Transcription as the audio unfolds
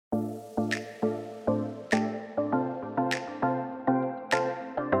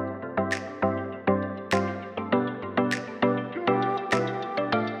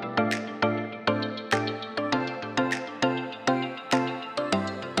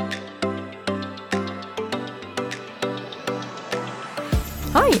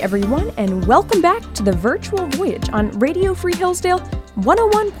Hi, everyone, and welcome back to the Virtual Voyage on Radio Free Hillsdale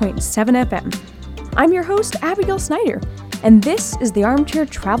 101.7 FM. I'm your host, Abigail Snyder, and this is the Armchair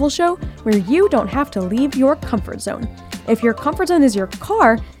Travel Show where you don't have to leave your comfort zone. If your comfort zone is your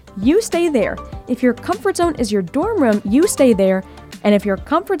car, you stay there. If your comfort zone is your dorm room, you stay there. And if your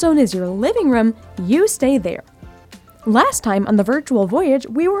comfort zone is your living room, you stay there. Last time on the Virtual Voyage,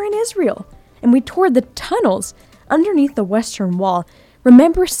 we were in Israel, and we toured the tunnels underneath the Western Wall.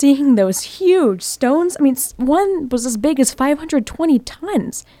 Remember seeing those huge stones? One was as big as 520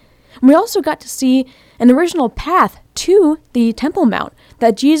 tons. And we also got to see an original path to the Temple Mount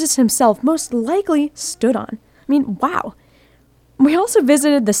that Jesus himself most likely stood on. Wow. We also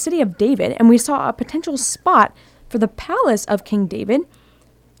visited the city of David, and we saw a potential spot for the palace of King David.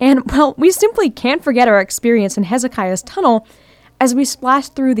 And, we simply can't forget our experience in Hezekiah's tunnel as we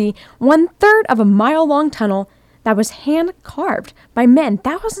splashed through the 1/3 of a mile-long tunnel that was hand-carved by men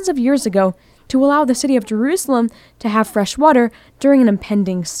thousands of years ago to allow the city of Jerusalem to have fresh water during an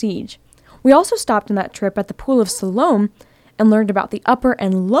impending siege. We also stopped on that trip at the Pool of Siloam and learned about the upper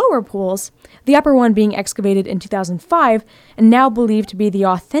and lower pools, the upper one being excavated in 2005 and now believed to be the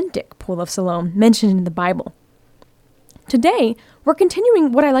authentic Pool of Siloam mentioned in the Bible. Today, we're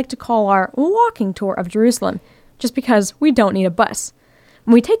continuing what I like to call our walking tour of Jerusalem, just because we don't need a bus.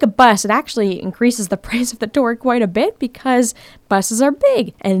 When we take a bus, it actually increases the price of the tour quite a bit because buses are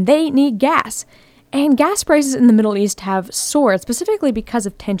big and they need gas. And gas prices in the Middle East have soared, specifically because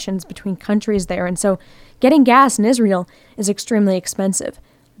of tensions between countries there. And so getting gas in Israel is extremely expensive.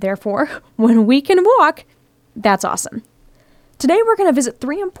 Therefore, when we can walk, that's awesome. Today, we're going to visit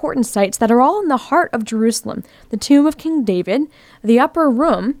 3 important sites that are all in the heart of Jerusalem: the tomb of King David, the upper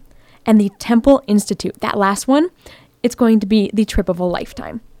room, and the Temple Institute. That last one, it's going to be the trip of a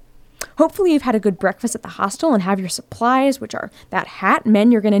lifetime. Hopefully you've had a good breakfast at the hostel and have your supplies, which are that hat.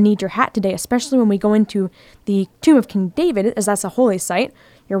 Men, you're going to need your hat today, especially when we go into the tomb of King David, as that's a holy site.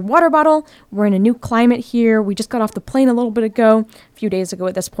 Your water bottle. We're in a new climate here. We just got off the plane a little bit ago, a few days ago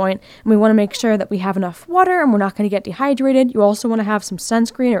at this point, and we want to make sure that we have enough water and we're not going to get dehydrated. You also want to have some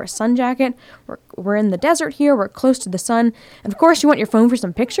sunscreen or a sun jacket. We're in the desert here. We're close to the sun. And of course, you want your phone for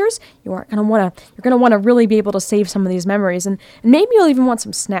some pictures. You're going to want to really be able to save some of these memories, and maybe you'll even want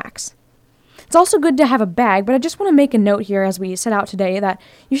some snacks. It's also good to have a bag, but I just want to make a note here as we set out today that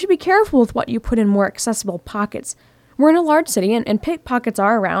you should be careful with what you put in more accessible pockets. We're in a large city, and pickpockets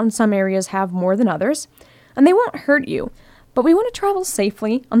are around. Some areas have more than others, and they won't hurt you. But we want to travel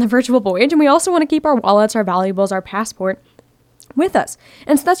safely on the Virtual Voyage, and we also want to keep our wallets, our valuables, our passport with us.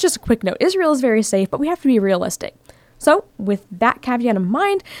 And so that's just a quick note. Israel is very safe, but we have to be realistic. So with that caveat in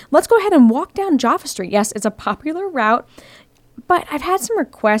mind, let's go ahead and walk down Jaffa Street. Yes, it's a popular route, but I've had some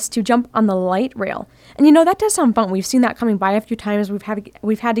requests to jump on the light rail. And that does sound fun. We've seen that coming by a few times.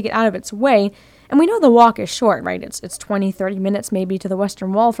 We've had to get out of its way. And we know the walk is short, right? It's 20, 30 minutes maybe to the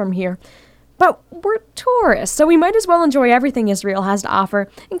Western Wall from here. But we're tourists, so we might as well enjoy everything Israel has to offer,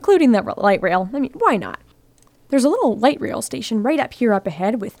 including the light rail. Why not? There's a little light rail station right up here up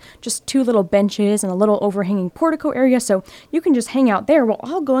ahead with just 2 little benches and a little overhanging portico area, so you can just hang out there while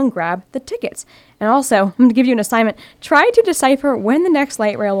I'll go and grab the tickets. And also, I'm going to give you an assignment. Try to decipher when the next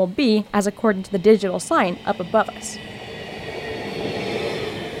light rail will be, as according to the digital sign up above us.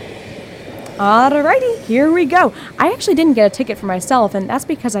 Alrighty, here we go. I actually didn't get a ticket for myself, and that's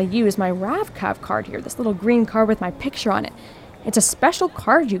because I used my RAVCAV card here, this little green card with my picture on it. It's a special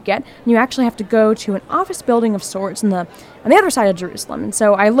card you get, and you actually have to go to an office building of sorts on the other side of Jerusalem. And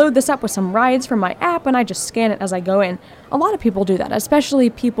so I load this up with some rides from my app, and I just scan it as I go in. A lot of people do that,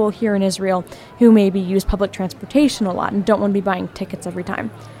 especially people here in Israel who maybe use public transportation a lot and don't want to be buying tickets every time.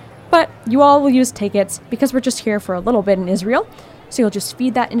 But you all will use tickets because we're just here for a little bit in Israel. So you'll just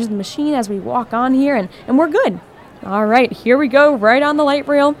feed that into the machine as we walk on here, and we're good. All right, here we go, right on the light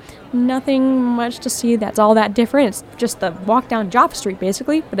rail. Nothing much to see that's all that different. It's just the walk down Jaffa Street,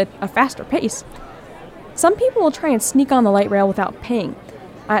 basically, but at a faster pace. Some people will try and sneak on the light rail without paying.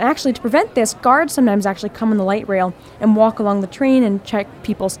 And actually, to prevent this, guards sometimes actually come on the light rail and walk along the train and check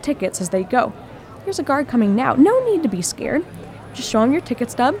people's tickets as they go. Here's a guard coming now. No need to be scared. Just show him your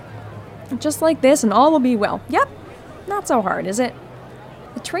ticket stub. Just like this, and all will be well. Yep. Not so hard, is it?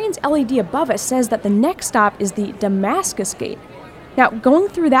 The train's LED above us says that the next stop is the Damascus Gate. Now, going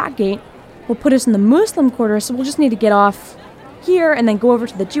through that gate will put us in the Muslim quarter, so we'll just need to get off here and then go over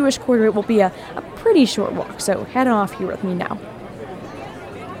to the Jewish quarter. It will be a pretty short walk, so head off here with me now.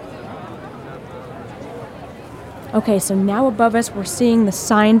 Okay, so now above us we're seeing the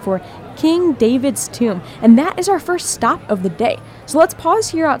sign for King David's tomb, and that is our first stop of the day. So let's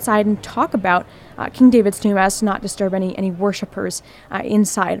pause here outside and talk about King David's tomb as to not disturb any worshippers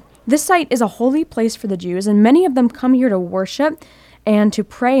inside. This site is a holy place for the Jews, and many of them come here to worship and to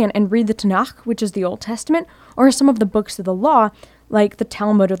pray and read the Tanakh, which is the Old Testament, or some of the books of the law, like the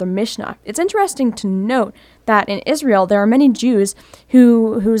Talmud or the Mishnah. It's interesting to note that in Israel, there are many Jews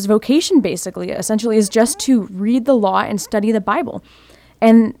whose vocation essentially is just to read the law and study the Bible.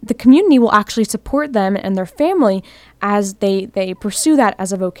 And the community will actually support them and their family as they pursue that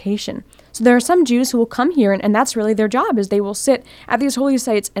as a vocation. So there are some Jews who will come here, and that's really their job, is they will sit at these holy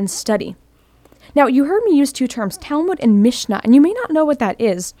sites and study. Now, you heard me use two terms, Talmud and Mishnah, and you may not know what that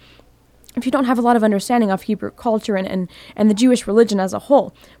is if you don't have a lot of understanding of Hebrew culture and the Jewish religion as a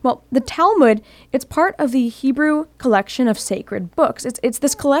whole. Well, the Talmud, it's part of the Hebrew collection of sacred books. It's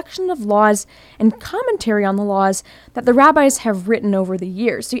this collection of laws and commentary on the laws that the rabbis have written over the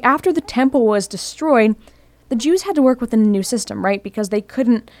years. See, after the temple was destroyed, the Jews had to work within a new system, right? Because they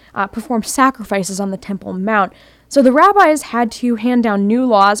couldn't perform sacrifices on the Temple Mount. So the rabbis had to hand down new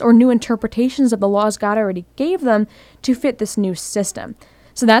laws or new interpretations of the laws God already gave them to fit this new system.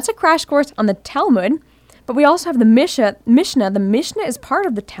 So that's a crash course on the Talmud, but we also have the Mishnah. The Mishnah is part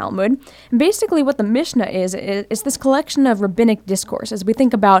of the Talmud, and basically what the Mishnah is this collection of rabbinic discourses. We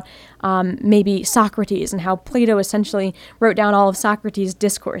think about maybe Socrates and how Plato essentially wrote down all of Socrates'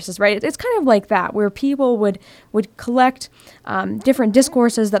 discourses, right? It's kind of like that, where people would collect different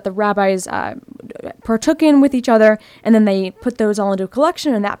discourses that the rabbis partook in with each other, and then they put those all into a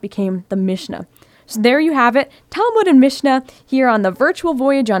collection, and that became the Mishnah. So there you have it, Talmud and Mishnah here on the Virtual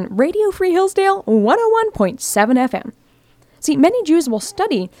Voyage on Radio Free Hillsdale 101.7 FM. See, many Jews will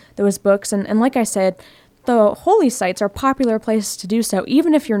study those books, and like I said, the holy sites are popular places to do so,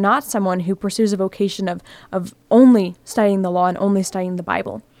 even if you're not someone who pursues a vocation of only studying the law and only studying the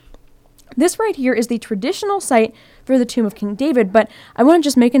Bible. This right here is the traditional site for the tomb of King David, but I want to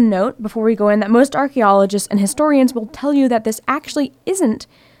just make a note before we go in that most archaeologists and historians will tell you that this actually isn't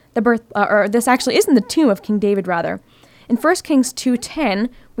the tomb of King David, rather. In 1 Kings 2:10,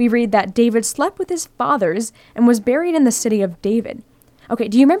 we read that David slept with his fathers and was buried in the city of David. Okay,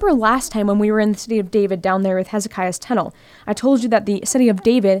 do you remember last time when we were in the city of David down there with Hezekiah's tunnel? I told you that the city of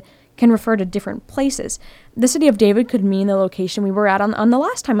David can refer to different places. The city of David could mean the location we were at on the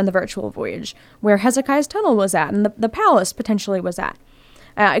last time on the Virtual Voyage, where Hezekiah's tunnel was at and the palace potentially was at.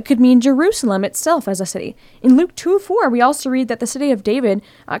 It could mean Jerusalem itself as a city. In Luke 2:4, we also read that the city of David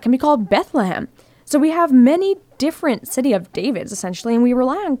can be called Bethlehem. So we have many different city of Davids, essentially, and we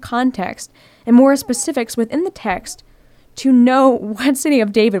rely on context and more specifics within the text to know what city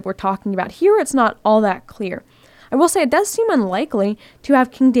of David we're talking about. Here, it's not all that clear. I will say it does seem unlikely to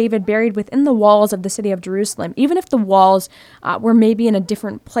have King David buried within the walls of the city of Jerusalem, even if the walls were maybe in a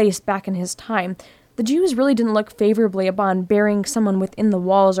different place back in his time. The Jews really didn't look favorably upon burying someone within the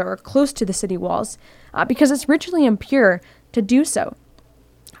walls or close to the city walls because it's ritually impure to do so.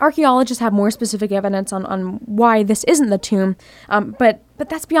 Archaeologists have more specific evidence on why this isn't the tomb, but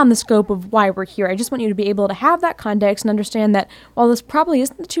that's beyond the scope of why we're here. I just want you to be able to have that context and understand that while this probably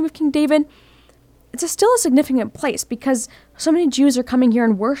isn't the tomb of King David, it's still a significant place because so many Jews are coming here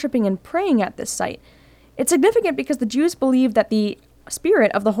and worshiping and praying at this site. It's significant because the Jews believe that the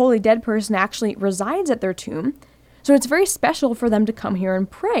spirit of the holy dead person actually resides at their tomb, so it's very special for them to come here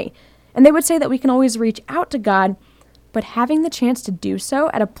and pray. And they would say that we can always reach out to God, but having the chance to do so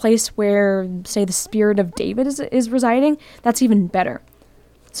at a place where, say, the spirit of David is residing, that's even better.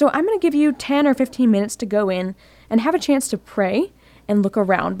 So I'm going to give you 10 or 15 minutes to go in and have a chance to pray and look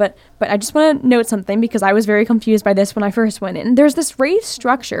around. But I just want to note something because I was very confused by this when I first went in. There's this raised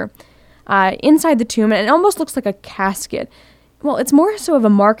structure inside the tomb, and it almost looks like a casket. Well, it's more so of a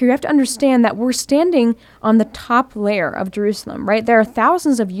marker. You have to understand that we're standing on the top layer of Jerusalem, right? There are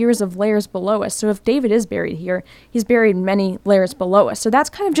thousands of years of layers below us. So if David is buried here, he's buried many layers below us. So that's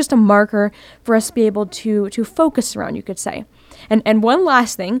kind of just a marker for us to be able to focus around, you could say. And one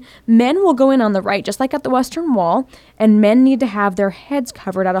last thing, men will go in on the right, just like at the Western Wall, and men need to have their heads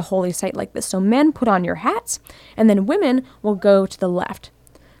covered at a holy site like this. So men put on your hats, and then women will go to the left.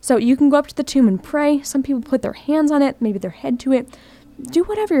 So you can go up to the tomb and pray. Some people put their hands on it, maybe their head to it. Do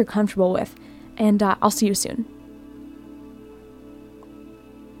whatever you're comfortable with, and I'll see you soon.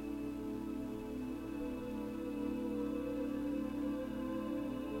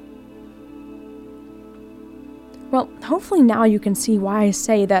 Well, hopefully now you can see why I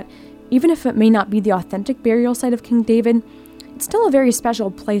say that even if it may not be the authentic burial site of King David, it's still a very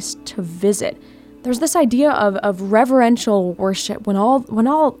special place to visit. There's this idea of reverential worship when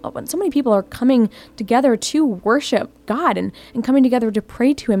so many people are coming together to worship God and coming together to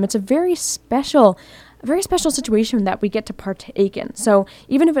pray to Him. It's a very special a very special situation that we get to partake in. So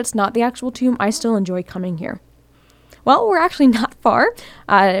even if it's not the actual tomb, I still enjoy coming here. Well, we're actually not far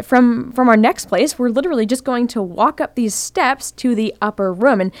from our next place. We're literally just going to walk up these steps to the upper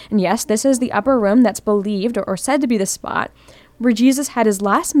room. And yes, this is the upper room that's believed or said to be the spot where Jesus had his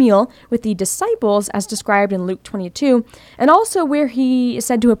last meal with the disciples as described in Luke 22, and also where he is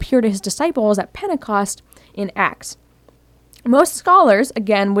said to appear to his disciples at Pentecost in Acts. Most scholars,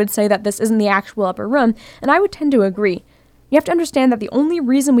 again, would say that this isn't the actual upper room, and I would tend to agree. You have to understand that the only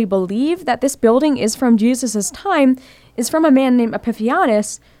reason we believe that this building is from Jesus' time is from a man named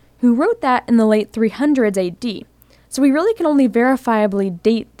Epiphanes, who wrote that in the late 300s AD. So we really can only verifiably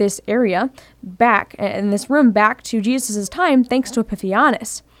date this area back, and this room back to Jesus' time thanks to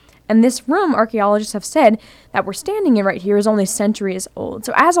Epiphanes. And this room, archaeologists have said, that we're standing in right here is only centuries old.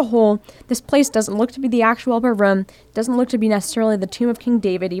 So as a whole, this place doesn't look to be the actual upper room, doesn't look to be necessarily the tomb of King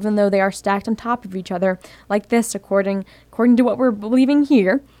David, even though they are stacked on top of each other, like this, according to what we're believing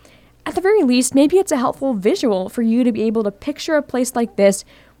here. At the very least, maybe it's a helpful visual for you to be able to picture a place like this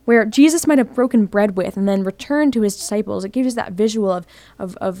where Jesus might have broken bread with and then returned to his disciples. It gives us that visual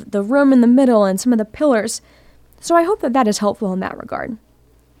of the room in the middle and some of the pillars. So I hope that is helpful in that regard.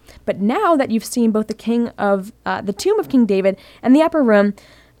 But now that you've seen both the tomb of King David and the upper room,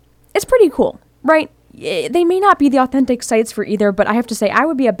 it's pretty cool, right? They may not be the authentic sites for either, but I have to say I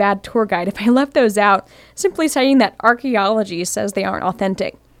would be a bad tour guide if I left those out, simply saying that archaeology says they aren't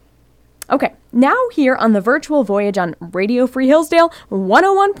authentic. Okay, now here on the Virtual Voyage on Radio Free Hillsdale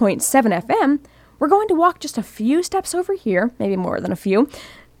 101.7 FM, we're going to walk just a few steps over here, maybe more than a few,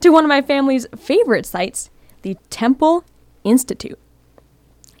 to one of my family's favorite sites, the Temple Institute.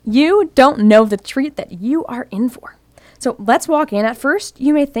 You don't know the treat that you are in for. So let's walk in. At first,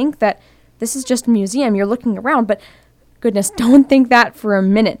 you may think that this is just a museum, you're looking around, but goodness, don't think that for a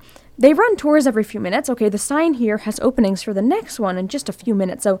minute. They run tours every few minutes. Okay, the sign here has openings for the next one in just a few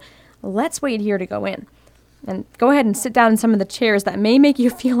minutes, so let's wait here to go in. And go ahead and sit down in some of the chairs that may make you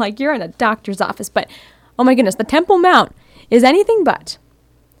feel like you're in a doctor's office, but oh my goodness, the Temple Mount is anything but.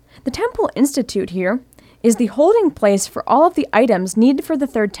 The Temple Institute here is the holding place for all of the items needed for the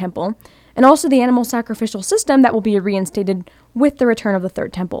third temple, and also the animal sacrificial system that will be reinstated with the return of the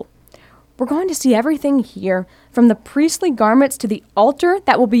third temple. We're going to see everything here, from the priestly garments to the altar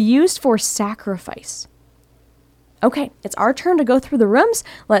that will be used for sacrifice. Okay, it's our turn to go through the rooms.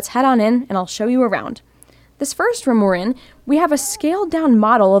 Let's head on in, and I'll show you around. This first room we're in, we have a scaled-down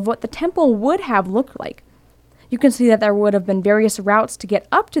model of what the temple would have looked like. You can see that there would have been various routes to get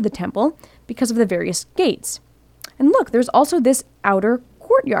up to the temple because of the various gates. And look, there's also this outer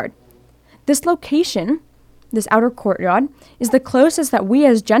courtyard. This location, this outer courtyard, is the closest that we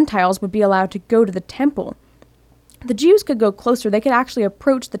as Gentiles would be allowed to go to the temple. The Jews could go closer. They could actually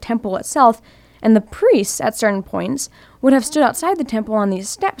approach the temple itself, and the priests, at certain points, would have stood outside the temple on these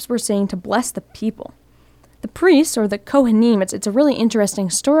steps we're seeing to bless the people. The priests, or the Kohanim, it's a really interesting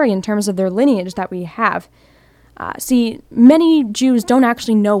story in terms of their lineage that we have. See, many Jews don't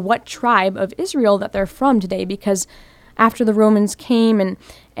actually know what tribe of Israel that they're from today, because after the Romans came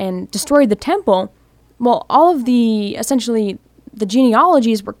and destroyed the temple, well, all of essentially the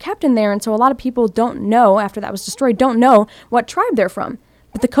genealogies were kept in there, and so a lot of people don't know, after that was destroyed, don't know what tribe they're from.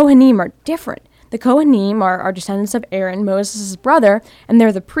 But the Kohanim are different. The Kohanim are descendants of Aaron, Moses' brother, and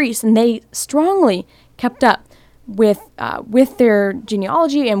they're the priests, and they strongly kept up with their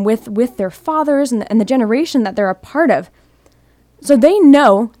genealogy and with their fathers and the generation that they're a part of. So they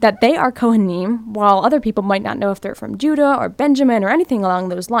know that they are Kohanim, while other people might not know if they're from Judah or Benjamin or anything along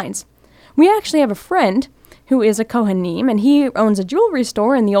those lines. We actually have a friend who is a Kohanim, and he owns a jewelry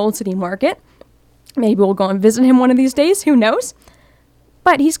store in the Old City Market. Maybe we'll go and visit him one of these days, who knows?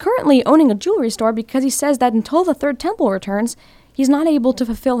 But he's currently owning a jewelry store because he says that until the third temple returns, he's not able to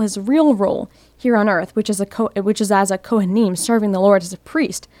fulfill his real role here on earth, which is as a Kohanim, serving the Lord as a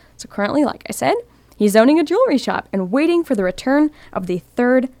priest. So currently, like I said, he's owning a jewelry shop and waiting for the return of the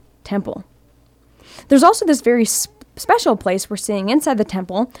third temple. There's also this very special place we're seeing inside the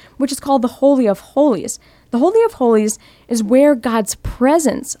temple, which is called the Holy of Holies. The Holy of Holies is where God's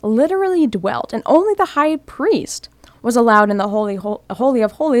presence literally dwelt, and only the high priest was allowed in the Holy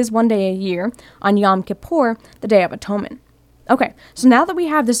of Holies one day a year on Yom Kippur, the Day of Atonement. Okay, so now that we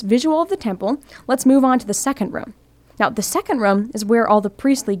have this visual of the temple, let's move on to the second room. Now, the second room is where all the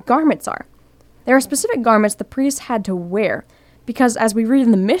priestly garments are. There are specific garments the priests had to wear, because as we read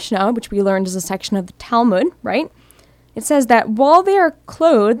in the Mishnah, which we learned is a section of the Talmud, right? It says that while they are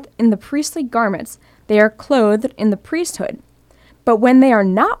clothed in the priestly garments, they are clothed in the priesthood. But when they are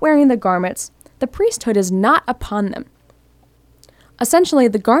not wearing the garments, the priesthood is not upon them. Essentially,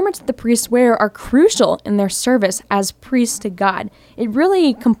 the garments that the priests wear are crucial in their service as priests to God. It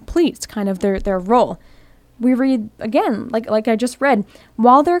really completes kind of their role. We read, again, like I just read,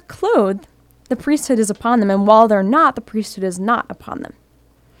 while they're clothed, the priesthood is upon them, and while they're not, the priesthood is not upon them.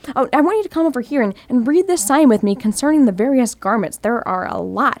 Oh, I want you to come over here and read this sign with me concerning the various garments. There are a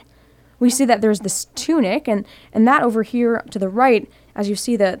lot. We see that there's this tunic, and that over here to the right, as you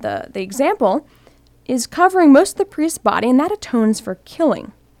see the example, is covering most of the priest's body, and that atones for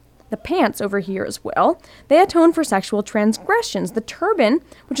killing. The pants over here as well, they atone for sexual transgressions. The turban,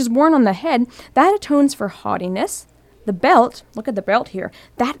 which is worn on the head, that atones for haughtiness. The belt, look at the belt here,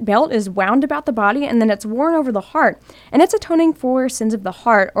 that belt is wound about the body and then it's worn over the heart, and it's atoning for sins of the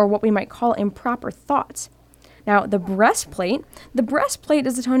heart, or what we might call improper thoughts. Now, the breastplate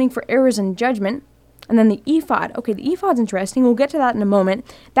is atoning for errors in judgment. And then the ephod, okay, the ephod's interesting, we'll get to that in a moment,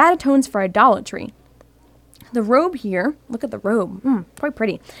 that atones for idolatry. The robe here, look at the robe, quite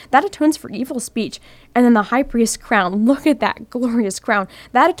pretty. That atones for evil speech. And then the high priest's crown, look at that glorious crown.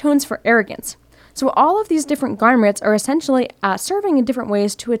 That atones for arrogance. So all of these different garments are essentially serving in different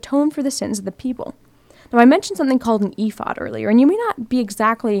ways to atone for the sins of the people. Now, I mentioned something called an ephod earlier, and you may not be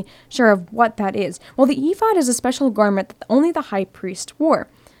exactly sure of what that is. Well, the ephod is a special garment that only the high priest wore.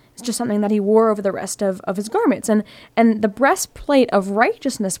 It's just something that he wore over the rest of his garments. And the breastplate of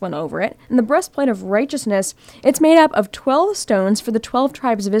righteousness went over it. And the breastplate of righteousness, it's made up of 12 stones for the 12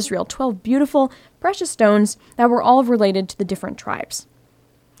 tribes of Israel, 12 beautiful, precious stones that were all related to the different tribes.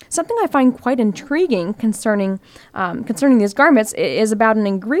 Something I find quite intriguing concerning these garments is about an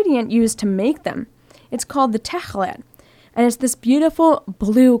ingredient used to make them. It's called the techelet, and it's this beautiful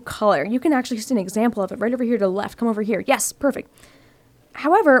blue color. You can actually see an example of it right over here to the left. Come over here. Yes, perfect.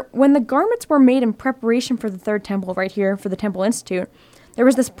 However, when the garments were made in preparation for the third temple right here for the Temple Institute, there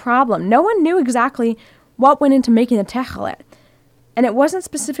was this problem. No one knew exactly what went into making the techelet, and it wasn't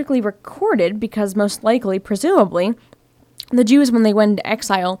specifically recorded because most likely, presumably, the Jews, when they went into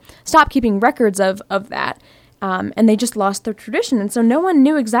exile, stopped keeping records of that, and they just lost their tradition. And so no one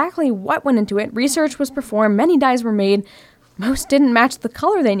knew exactly what went into it. Research was performed. Many dyes were made. Most didn't match the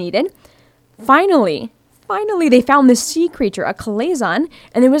color they needed. Finally, they found this sea creature, a chalaison,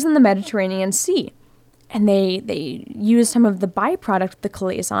 and it was in the Mediterranean Sea. And they used some of the byproduct of the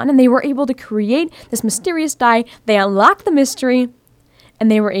chalaison, and they were able to create this mysterious dye. They unlocked the mystery, and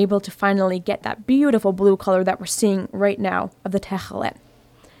they were able to finally get that beautiful blue color that we're seeing right now of the techelet.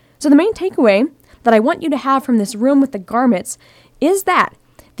 So the main takeaway that I want you to have from this room with the garments is that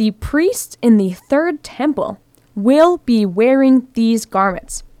the priests in the third temple will be wearing these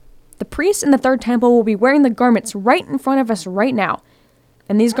garments. The priests in the third temple will be wearing the garments right in front of us right now.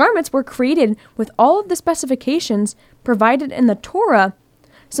 And these garments were created with all of the specifications provided in the Torah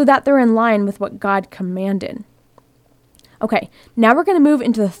so that they're in line with what God commanded. Okay, now we're going to move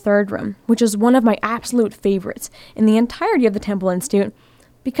into the third room, which is one of my absolute favorites in the entirety of the Temple Institute,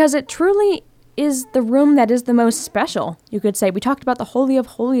 because it truly is the room that is the most special, you could say. We talked about the Holy of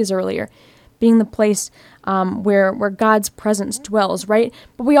Holies earlier, being the place where God's presence dwells, right?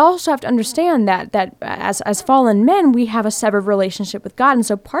 But we also have to understand that as fallen men, we have a severed relationship with God, and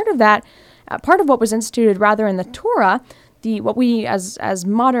so part of that, part of what was instituted rather in the Torah, what we as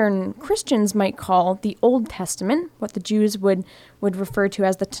modern Christians might call the Old Testament, what the Jews would refer to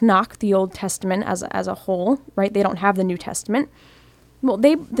as the Tanakh, the Old Testament as a whole, right? They don't have the New Testament. Well,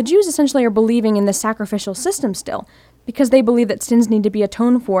 the Jews essentially are believing in the sacrificial system still, because they believe that sins need to be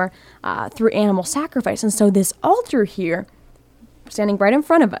atoned for through animal sacrifice. And so this altar here, standing right in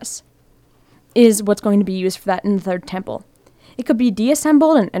front of us, is what's going to be used for that in the third temple. It could be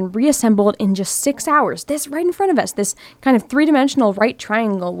deassembled and reassembled in just 6 hours. This right in front of us, this kind of three-dimensional right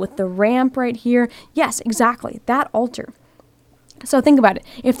triangle with the ramp right here. Yes, exactly, that altar. So think about it.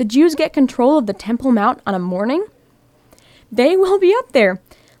 If the Jews get control of the Temple Mount on a morning, they will be up there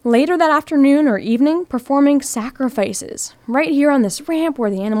later that afternoon or evening performing sacrifices. Right here on this ramp where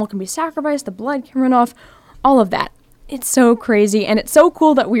the animal can be sacrificed, the blood can run off, all of that. It's so crazy, and it's so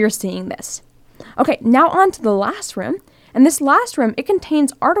cool that we are seeing this. Okay, now on to the last room. And this last room, it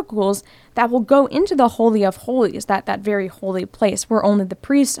contains articles that will go into the Holy of Holies, that very holy place where only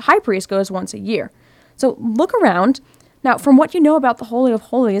the high priest goes once a year. So look around. Now, from what you know about the Holy of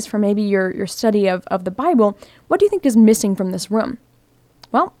Holies, from maybe your study of the Bible, what do you think is missing from this room?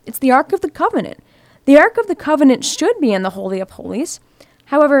 Well, it's the Ark of the Covenant. The Ark of the Covenant should be in the Holy of Holies.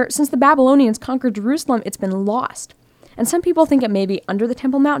 However, since the Babylonians conquered Jerusalem, it's been lost. And some people think it may be under the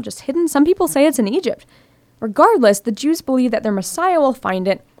Temple Mount, just hidden. Some people say it's in Egypt. Regardless, the Jews believe that their Messiah will find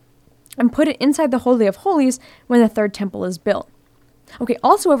it and put it inside the Holy of Holies when the third temple is built. Okay,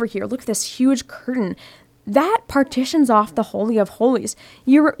 also over here, look at this huge curtain. that partitions off the Holy of Holies.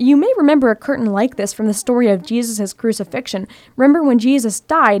 You may remember a curtain like this from the story of Jesus' crucifixion. Remember when Jesus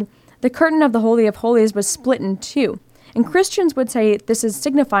died, the curtain of the Holy of Holies was split in two. And Christians would say this is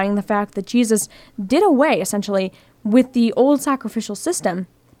signifying the fact that Jesus did away, essentially, with the old sacrificial system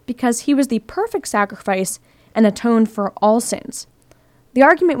because he was the perfect sacrifice and atoned for all sins. The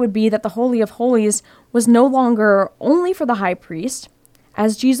argument would be that the Holy of Holies was no longer only for the high priest,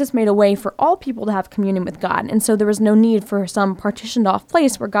 as Jesus made a way for all people to have communion with God, and so there was no need for some partitioned off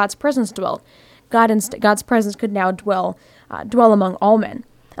place where God's presence dwelled. God's presence could now dwell among all men.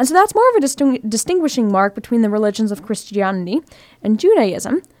 And so that's more of a distinguishing mark between the religions of Christianity and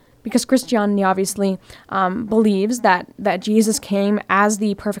Judaism, because Christianity obviously believes that Jesus came as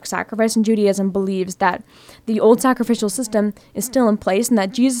the perfect sacrifice, and Judaism believes that the old sacrificial system is still in place and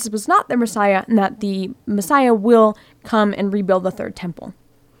that Jesus was not the Messiah and that the Messiah will come and rebuild the third temple.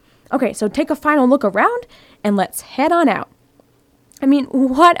 Okay, so take a final look around and let's head on out. I mean,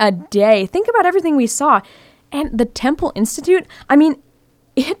 what a day. Think about everything we saw. And the Temple Institute, I mean,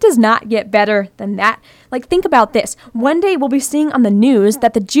 it does not get better than that. Like, think about this. One day we'll be seeing on the news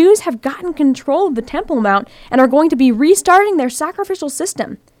that the Jews have gotten control of the Temple Mount and are going to be restarting their sacrificial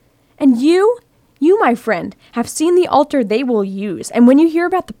system. And you, my friend, have seen the altar they will use. And when you hear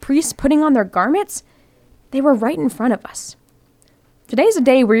about the priests putting on their garments, they were right in front of us. Today's a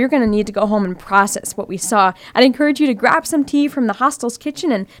day where you're going to need to go home and process what we saw. I'd encourage you to grab some tea from the hostel's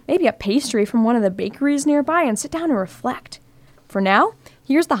kitchen and maybe a pastry from one of the bakeries nearby and sit down and reflect. For now,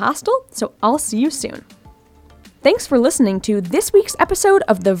 here's the hostel, so I'll see you soon. Thanks for listening to this week's episode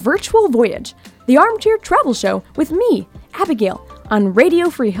of the Virtual Voyage, the armchair travel show with me, Abigail, on Radio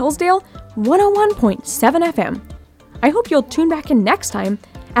Free Hillsdale 101.7 FM. I hope you'll tune back in next time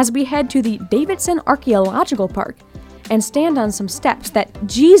as we head to the Davidson Archaeological Park and stand on some steps that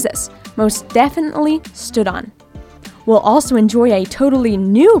Jesus most definitely stood on. We'll also enjoy a totally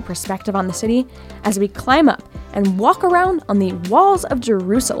new perspective on the city as we climb up and walk around on the walls of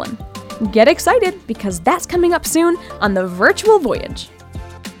Jerusalem. Get excited because that's coming up soon on the Virtual Voyage.